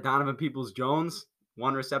 Started Donovan Peoples-Jones.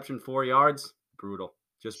 1 reception, 4 yards. Brutal.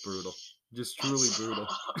 Just brutal. Just truly brutal.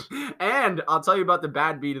 And I'll tell you about the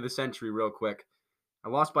bad beat of the century real quick. I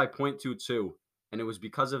lost by 0.22, and it was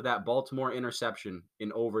because of that Baltimore interception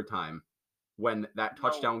in overtime when that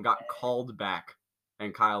touchdown got called back,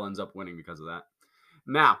 and Kyle ends up winning because of that.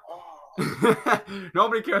 Now,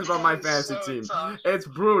 nobody cares about my fantasy team. Tough. It's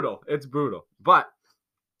brutal. It's brutal. But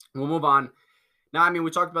we'll move on. Now, I mean,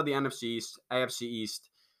 we talked about the NFC East, AFC East.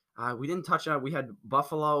 We didn't touch on it. We had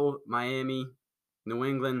Buffalo, Miami, New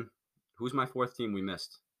England. Who's my 4th team we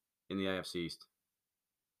missed in the AFC East?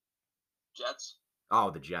 Jets.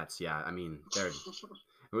 Oh, the Jets. Yeah, I mean,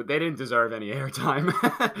 they didn't deserve any airtime.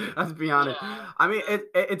 Let's be honest. Yeah. I mean,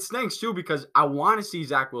 it stinks too because I want to see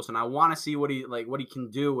Zach Wilson. I want to see what he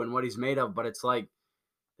can do and what he's made of. But it's like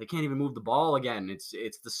they can't even move the ball again. It's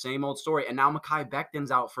the same old story. And now Mekhi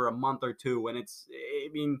Becton's out for a month or two, and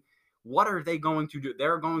what are they going to do?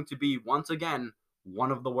 They're going to be, once again,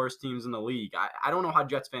 one of the worst teams in the league. I don't know how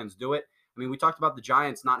Jets fans do it. I mean, we talked about the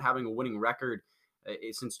Giants not having a winning record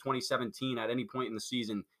since 2017 at any point in the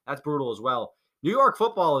season. That's brutal as well. New York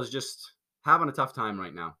football is just having a tough time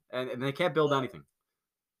right now, and they can't build anything.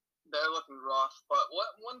 They're looking rough. But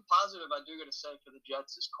one positive I do got to say for the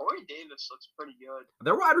Jets is Corey Davis looks pretty good.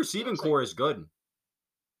 Their wide receiving core is good.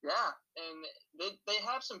 Yeah, and they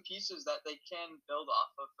have some pieces that they can build off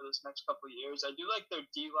of for this next couple of years. I do like their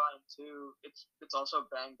D-line, too. It's also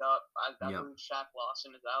banged up. I believe Shaq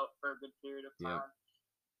Lawson is out for a good period of time.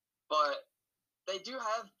 But they do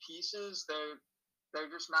have pieces. They're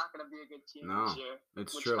just not going to be a good team this year.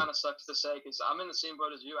 It's which true. Kind of sucks to say because I'm in the same boat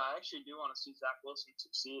as you. I actually do want to see Zach Wilson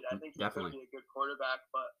succeed. I think he could be a good quarterback,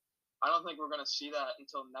 but I don't think we're going to see that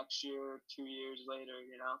until next year, 2 years later,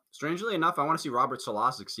 Strangely enough, I want to see Robert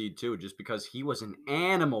Salah succeed too, just because he was an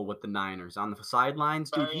animal with the Niners on the sidelines.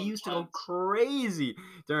 Dude, he used to go crazy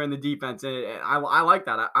during the defense. And I like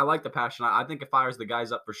that. I like the passion. I think it fires the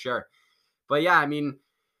guys up for sure. But yeah, I mean,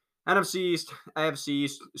 NFC East, AFC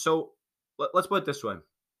East. So let's put it this way.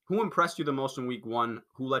 Who impressed you the most in week 1?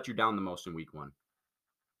 Who let you down the most in week 1?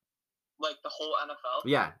 Like the whole NFL?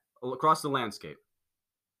 Yeah, across the landscape.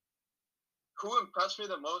 Who impressed me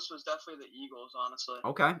the most was definitely the Eagles, honestly.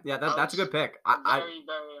 Okay, yeah, that's a good pick. Very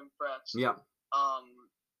impressed. Yeah.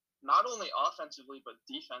 Not only offensively but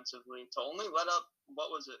defensively. To only let up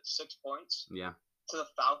 6 points? Yeah. To the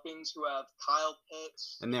Falcons, who have Kyle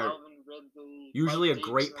Pitts, and they're Calvin Ridley, usually a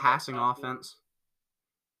great passing offense.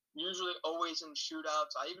 Usually always in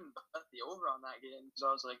shootouts. I even bet the over on that game because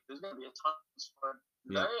I was like, "There's going to be a ton of score."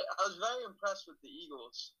 Yeah. I was very impressed with the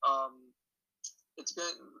Eagles. It's been,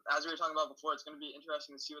 as we were talking about before, it's going to be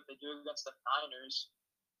interesting to see what they do against the Niners.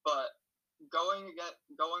 But going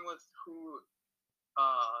with who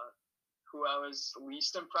I was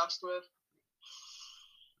least impressed with,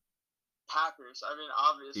 Packers. I mean,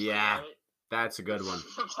 obviously. Yeah, right? that's a good one.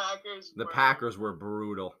 The Packers. Packers were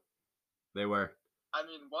brutal. They were. I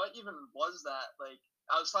mean, what even was that? Like,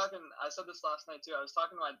 I said this last night too. I was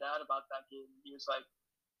talking to my dad about that game. He was like,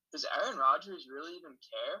 does Aaron Rodgers really even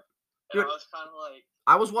care? And Dude, I was kind of like,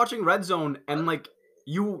 I was watching Red Zone, and like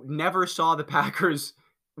you never saw the Packers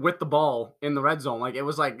with the ball in the red zone. Like it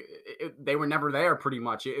was like they were never there. Pretty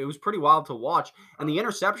much, it was pretty wild to watch. And the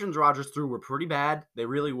interceptions Rodgers threw were pretty bad. They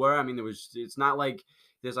really were. I mean, it's not like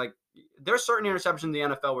there's certain interceptions in the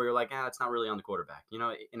NFL where you're like, it's not really on the quarterback,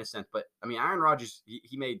 in a sense. But I mean, Aaron Rodgers,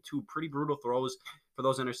 he made two pretty brutal throws for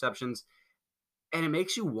those interceptions, and it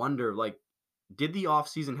makes you wonder, like, did the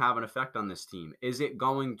offseason have an effect on this team? Is it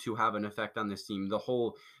going to have an effect on this team?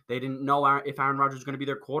 They didn't know if Aaron Rodgers was going to be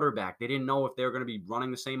their quarterback. They didn't know if they were going to be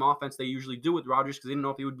running the same offense they usually do with Rodgers because they didn't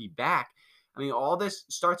know if he would be back. I mean, all this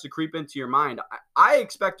starts to creep into your mind. I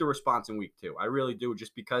expect a response in week 2. I really do,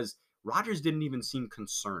 just because Rodgers didn't even seem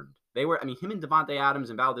concerned. Him and Devontae Adams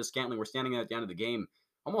and Valdez-Scantling were standing there at the end of the game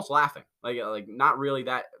almost laughing, like not really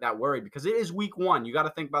that worried, because it is week 1. You got to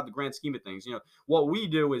think about the grand scheme of things. What we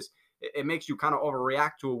do is it makes you kind of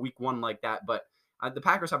overreact to a week 1 like that. But the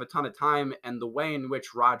Packers have a ton of time, and the way in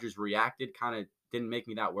which Rodgers reacted kind of didn't make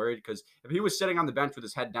me that worried, because if he was sitting on the bench with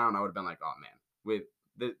his head down, I would have been like, oh man,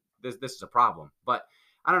 this is a problem. But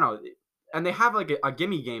I don't know. And they have like a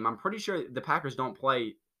gimme game. I'm pretty sure the Packers don't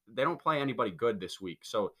play anybody good this week.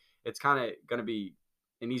 So it's kind of going to be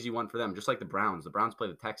an easy one for them, just like the Browns. The Browns play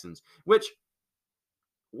the Texans, which,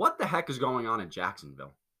 what the heck is going on in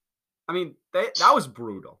Jacksonville? I mean, that was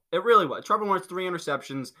brutal. It really was. Trevor Lawrence, 3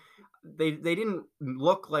 interceptions. They didn't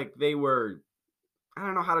look like they were, I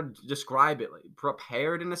don't know how to describe it, like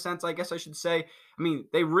prepared in a sense, I guess I should say. I mean,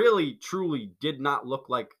 they really, truly did not look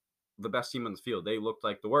like the best team on the field. They looked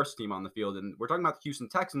like the worst team on the field. And we're talking about the Houston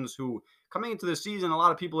Texans, who, coming into the season, a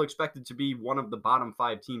lot of people expected to be one of the bottom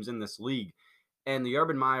 5 teams in this league. And the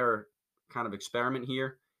Urban Meyer kind of experiment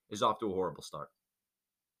here is off to a horrible start.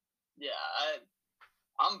 Yeah,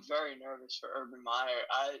 I'm very nervous for Urban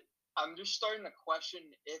Meyer. I'm just starting to question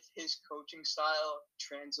if his coaching style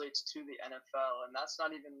translates to the NFL, and that's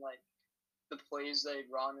not even like the plays they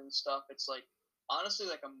run and stuff. It's like honestly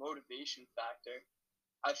like a motivation factor.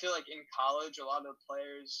 I feel like in college, a lot of the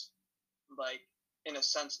players, like in a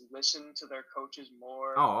sense, listen to their coaches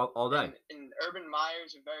more. Oh, all day. And Urban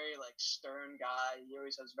Meyer's a very like stern guy. He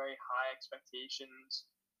always has very high expectations.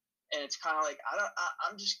 And it's kind of like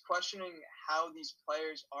I'm just questioning how these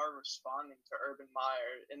players are responding to Urban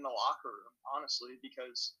Meyer in the locker room, honestly,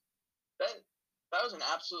 because that was an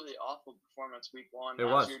absolutely awful performance week 1. It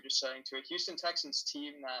was. You were just saying, to a Houston Texans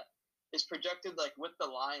team that is projected like with the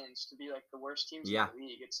Lions to be like the worst teams in the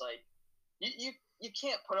league. It's like you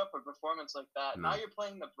can't put up a performance like that. No. Now you're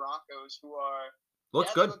playing the Broncos, who are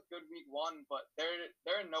looks good. They look good week 1, but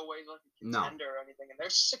they're in no way like a contender or anything, and they're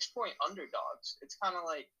 6-point underdogs. It's kind of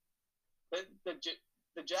like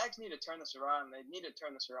the Jags need to turn this around. They need to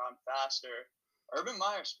turn this around faster. Urban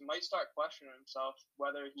Meyer might start questioning himself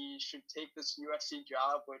whether he should take this USC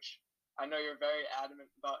job, which I know you're very adamant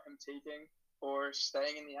about him taking, or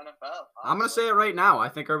staying in the NFL. Honestly. I'm going to say it right now. I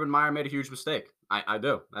think Urban Meyer made a huge mistake. I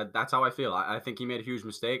do. That's how I feel. I think he made a huge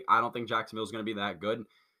mistake. I don't think Jacksonville's going to be that good.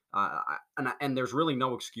 And there's really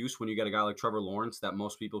no excuse when you get a guy like Trevor Lawrence that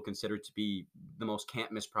most people consider to be the most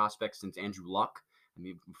can't-miss prospect since Andrew Luck. I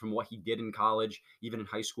mean, from what he did in college, even in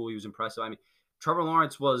high school, he was impressive. I mean, Trevor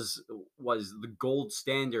Lawrence was the gold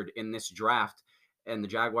standard in this draft, and the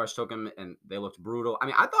Jaguars took him, and they looked brutal. I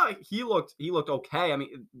mean, I thought he looked okay. I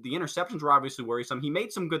mean, the interceptions were obviously worrisome. He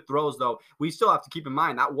made some good throws, though. We still have to keep in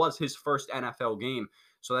mind that was his first NFL game,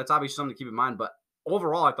 so that's obviously something to keep in mind. But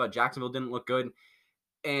overall, I thought Jacksonville didn't look good.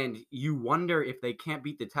 And you wonder if they can't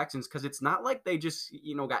beat the Texans, because it's not like they just,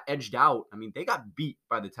 got edged out. I mean, they got beat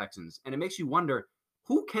by the Texans, and it makes you wonder,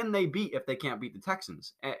 who can they beat if they can't beat the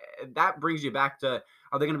Texans? That brings you back to,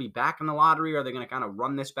 are they going to be back in the lottery? Are they going to kind of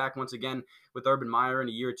run this back once again with Urban Meyer in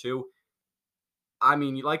a year or two? I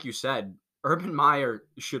mean, like you said, Urban Meyer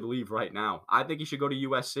should leave right now. I think he should go to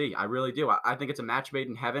USC. I really do. I think it's a match made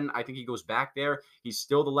in heaven. I think he goes back there. He's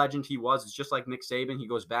still the legend he was. It's just like Nick Saban. He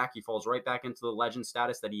goes back. He falls right back into the legend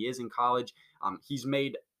status that he is in college. He's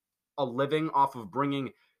made a living off of bringing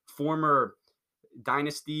former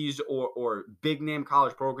dynasties or big name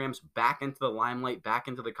college programs back into the limelight, back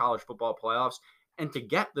into the college football playoffs. And to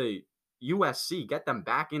get the USC, get them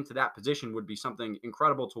back into that position would be something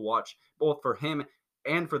incredible to watch, both for him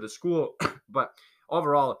and for the school. But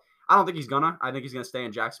overall, I don't think he's gonna. I think he's gonna stay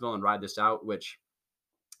in Jacksonville and ride this out, which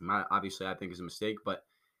obviously I think is a mistake. But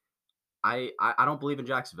I don't believe in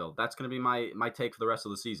Jacksonville. That's gonna be my take for the rest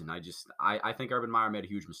of the season. I think Urban Meyer made a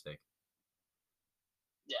huge mistake.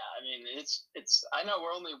 Yeah, I mean, mean, it's. I know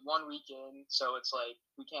we're only 1 week in, so it's like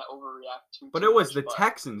we can't overreact too. But too it was much, the but,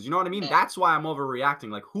 Texans. You know what I mean? man, That's why I'm overreacting.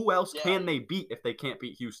 Like, who else Yeah. can they beat if they can't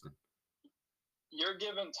beat Houston? You're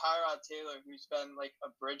giving Tyrod Taylor, who's been like a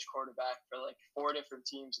bridge quarterback for like 4 different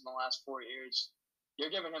teams in the last 4 years, you're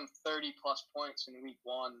giving him 30 plus points in week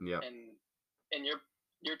 1, Yep. and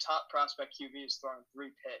your top prospect QB is throwing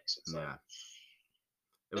 3 picks. It's like,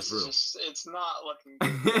 It was this brutal. is just, it's not looking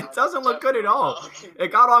good. It doesn't look good at all.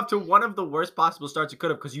 It got off to one of the worst possible starts it could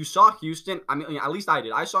have, because you saw Houston. I mean, at least I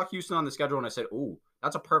did. I saw Houston on the schedule, and I said, "Ooh,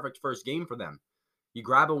 that's a perfect first game for them." You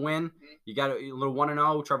grab a win, you got a little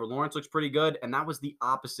 1-0. Trevor Lawrence looks pretty good, and that was the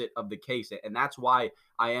opposite of the case, and that's why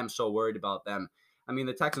I am so worried about them. I mean,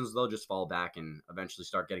 the Texans, they'll just fall back and eventually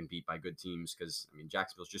start getting beat by good teams because, I mean,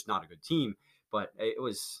 Jacksonville's just not a good team, but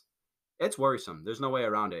it's worrisome. There's no way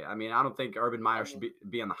around it. I mean, I don't think Urban Meyer should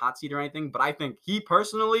be on the hot seat or anything, but I think he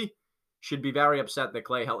personally should be very upset that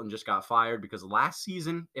Clay Helton just got fired, because last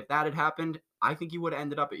season, if that had happened, I think he would have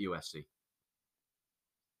ended up at USC.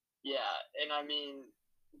 Yeah, and I mean,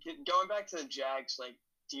 going back to the Jags, like,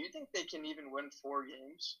 do you think they can even win 4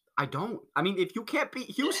 games? I don't. I mean, if you can't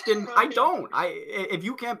beat Houston, I don't. If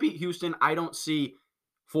you can't beat Houston, I don't see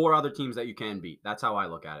 4 other teams that you can beat. That's how I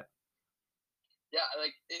look at it. Yeah,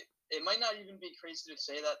 like, it might not even be crazy to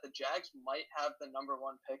say that the Jags might have the number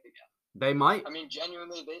 1 pick again. They might. I mean,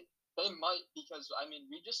 genuinely, they might, because, I mean,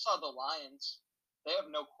 we just saw the Lions. They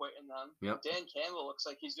have no quit in them. Yep. Dan Campbell looks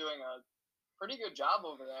like he's doing a pretty good job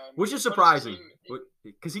over there. I mean, Which is surprising,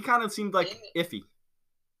 because he kind of seemed like iffy.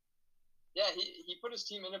 Yeah, he put his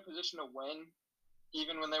team in a position to win,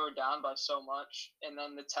 even when they were down by so much. And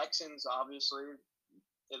then the Texans, obviously,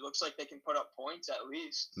 it looks like they can put up points at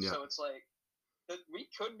least. Yeah. So it's like, we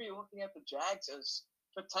could be looking at the Jags as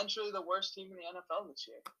potentially the worst team in the NFL this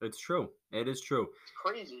year. It's true. It is true. It's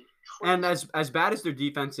crazy. And as bad as their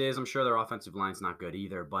defense is, I'm sure their offensive line's not good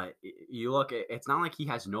either. But you look, it's not like he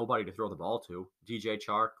has nobody to throw the ball to. DJ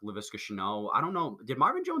Chark, Laviska Shenault. I don't know. Did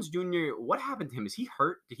Marvin Jones Jr., what happened to him? Is he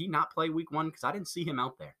hurt? Did he not play week 1? Because I didn't see him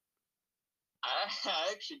out there.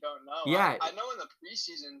 I actually don't know. Yeah. I know in the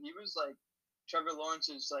preseason he was like Trevor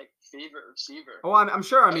Lawrence's like favorite receiver. Oh, I'm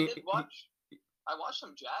sure. I mean, I watched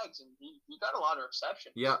some Jags, and he got a lot of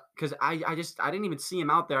receptions. Yeah, because I didn't even see him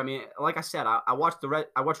out there. I mean, like I said, I watched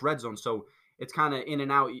Red Zone, so it's kind of in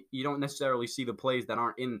and out. You don't necessarily see the plays that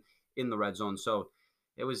aren't in the red zone. So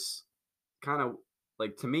it was kind of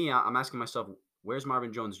like, to me, I'm asking myself, where's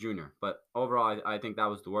Marvin Jones Jr.? But overall, I think that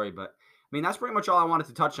was the worry. But I mean, that's pretty much all I wanted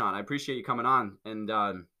to touch on. I appreciate you coming on, and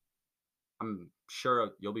I'm sure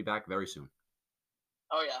you'll be back very soon.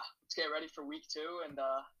 Oh yeah. Let's get ready for week 2, and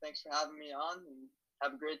thanks for having me on, and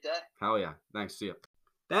have a great day. Hell yeah. Thanks. See you.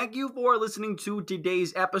 Thank you for listening to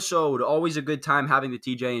today's episode. Always a good time having the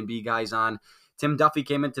TJ and B guys on. Tim Duffy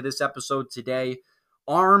came into this episode today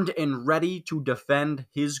armed and ready to defend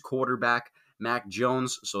his quarterback, Mac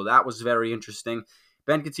Jones, so that was very interesting.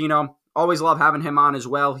 Ben Coutinho, always love having him on as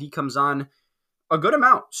well. He comes on a good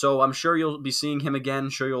amount, so I'm sure you'll be seeing him again.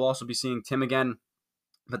 Sure you'll also be seeing Tim again.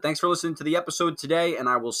 But thanks for listening to the episode today, and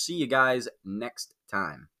I will see you guys next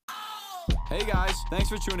time. Hey guys, thanks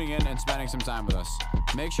for tuning in and spending some time with us.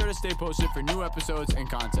 Make sure to stay posted for new episodes and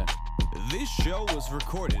content. This show was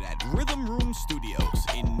recorded at Rhythm Room Studios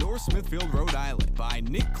in North Smithfield, Rhode Island by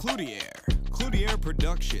Nick Cloutier. Cloutier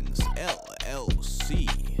Productions,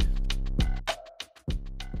 LLC.